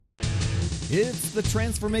It's the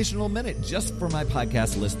Transformational Minute, just for my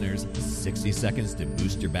podcast listeners. 60 seconds to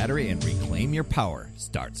boost your battery and reclaim your power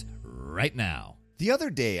starts right now. The other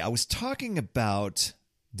day, I was talking about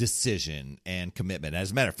decision and commitment.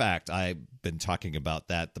 As a matter of fact, I've been talking about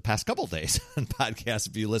that the past couple of days on podcasts,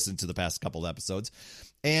 if you listen to the past couple of episodes.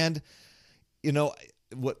 And, you know,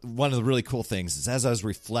 one of the really cool things is as I was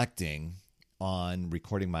reflecting on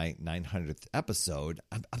recording my 900th episode,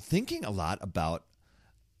 I'm thinking a lot about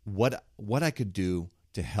what I could do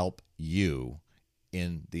to help you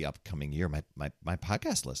in the upcoming year, my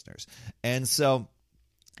podcast listeners. And so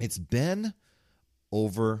it's been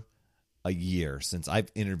over a year since I've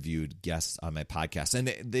interviewed guests on my podcast, and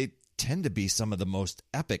they tend to be some of the most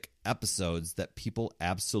epic episodes that people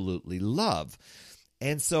absolutely love.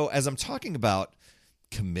 And so as I'm talking about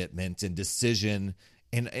commitment and decision,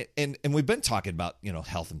 and we've been talking about, you know,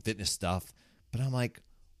 health and fitness stuff, but I'm like,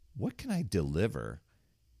 what can I deliver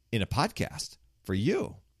in a podcast for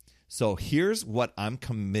you? So here's what I'm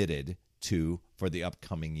committed to for the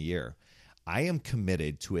upcoming year. I am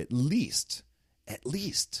committed to at least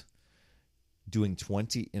doing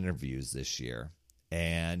 20 interviews this year.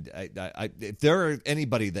 And if there are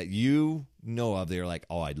anybody that you know of, they're like,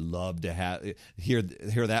 oh, I'd love to hear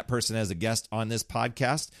that person as a guest on this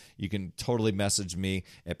podcast, you can totally message me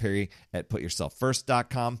at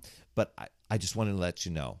perry@putyourselffirst.com. But I just wanted to let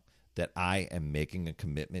you know that I am making a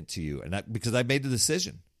commitment to you, and because I made the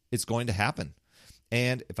decision, it's going to happen.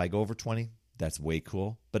 And if I go over 20, that's way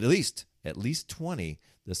cool. But at least 20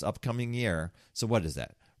 this upcoming year. So what is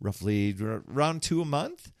that? Roughly around 2 a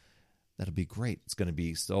month? That'll be great. It's going to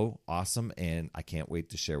be so awesome, and I can't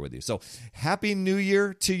wait to share with you. So Happy New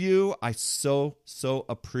Year to you. I so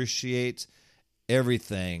appreciate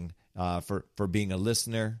everything for being a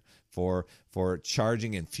listener, for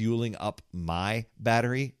charging and fueling up my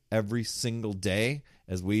battery every single day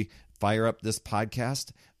as we fire up this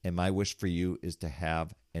podcast. And my wish for you is to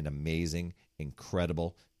have an amazing,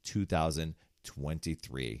 incredible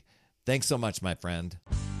 2023. Thanks so much, my friend.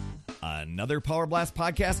 Another Power Blast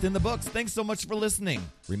podcast in the books. Thanks so much for listening.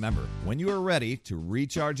 Remember, when you are ready to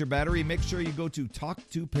recharge your battery, make sure you go to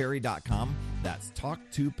talktoperry.com. That's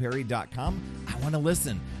talktoperry.com. I want to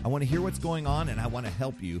listen. I want to hear what's going on, and I want to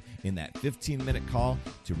help you in that 15-minute call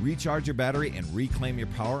to recharge your battery and reclaim your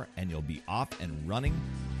power, and you'll be off and running,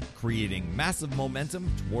 creating massive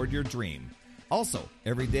momentum toward your dream. Also,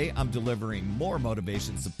 every day I'm delivering more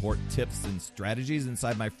motivation, support, tips, and strategies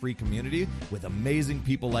inside my free community with amazing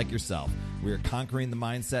people like yourself. We are conquering the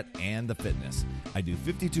mindset and the fitness. I do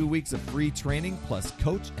 52 weeks of free training, plus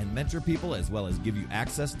coach and mentor people, as well as give you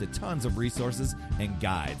access to tons of resources and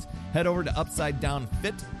guides. Head over to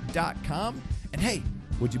UpsideDownFit.com. And hey,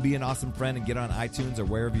 would you be an awesome friend and get on iTunes or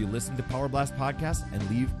wherever you listen to Power Blast podcasts and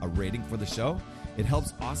leave a rating for the show? It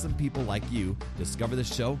helps awesome people like you discover the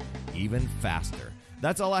show even faster.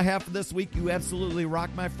 That's all I have for this week. You absolutely rock,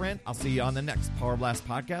 my friend. I'll see you on the next Power Blast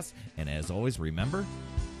podcast. And as always, remember,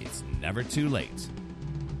 it's never too late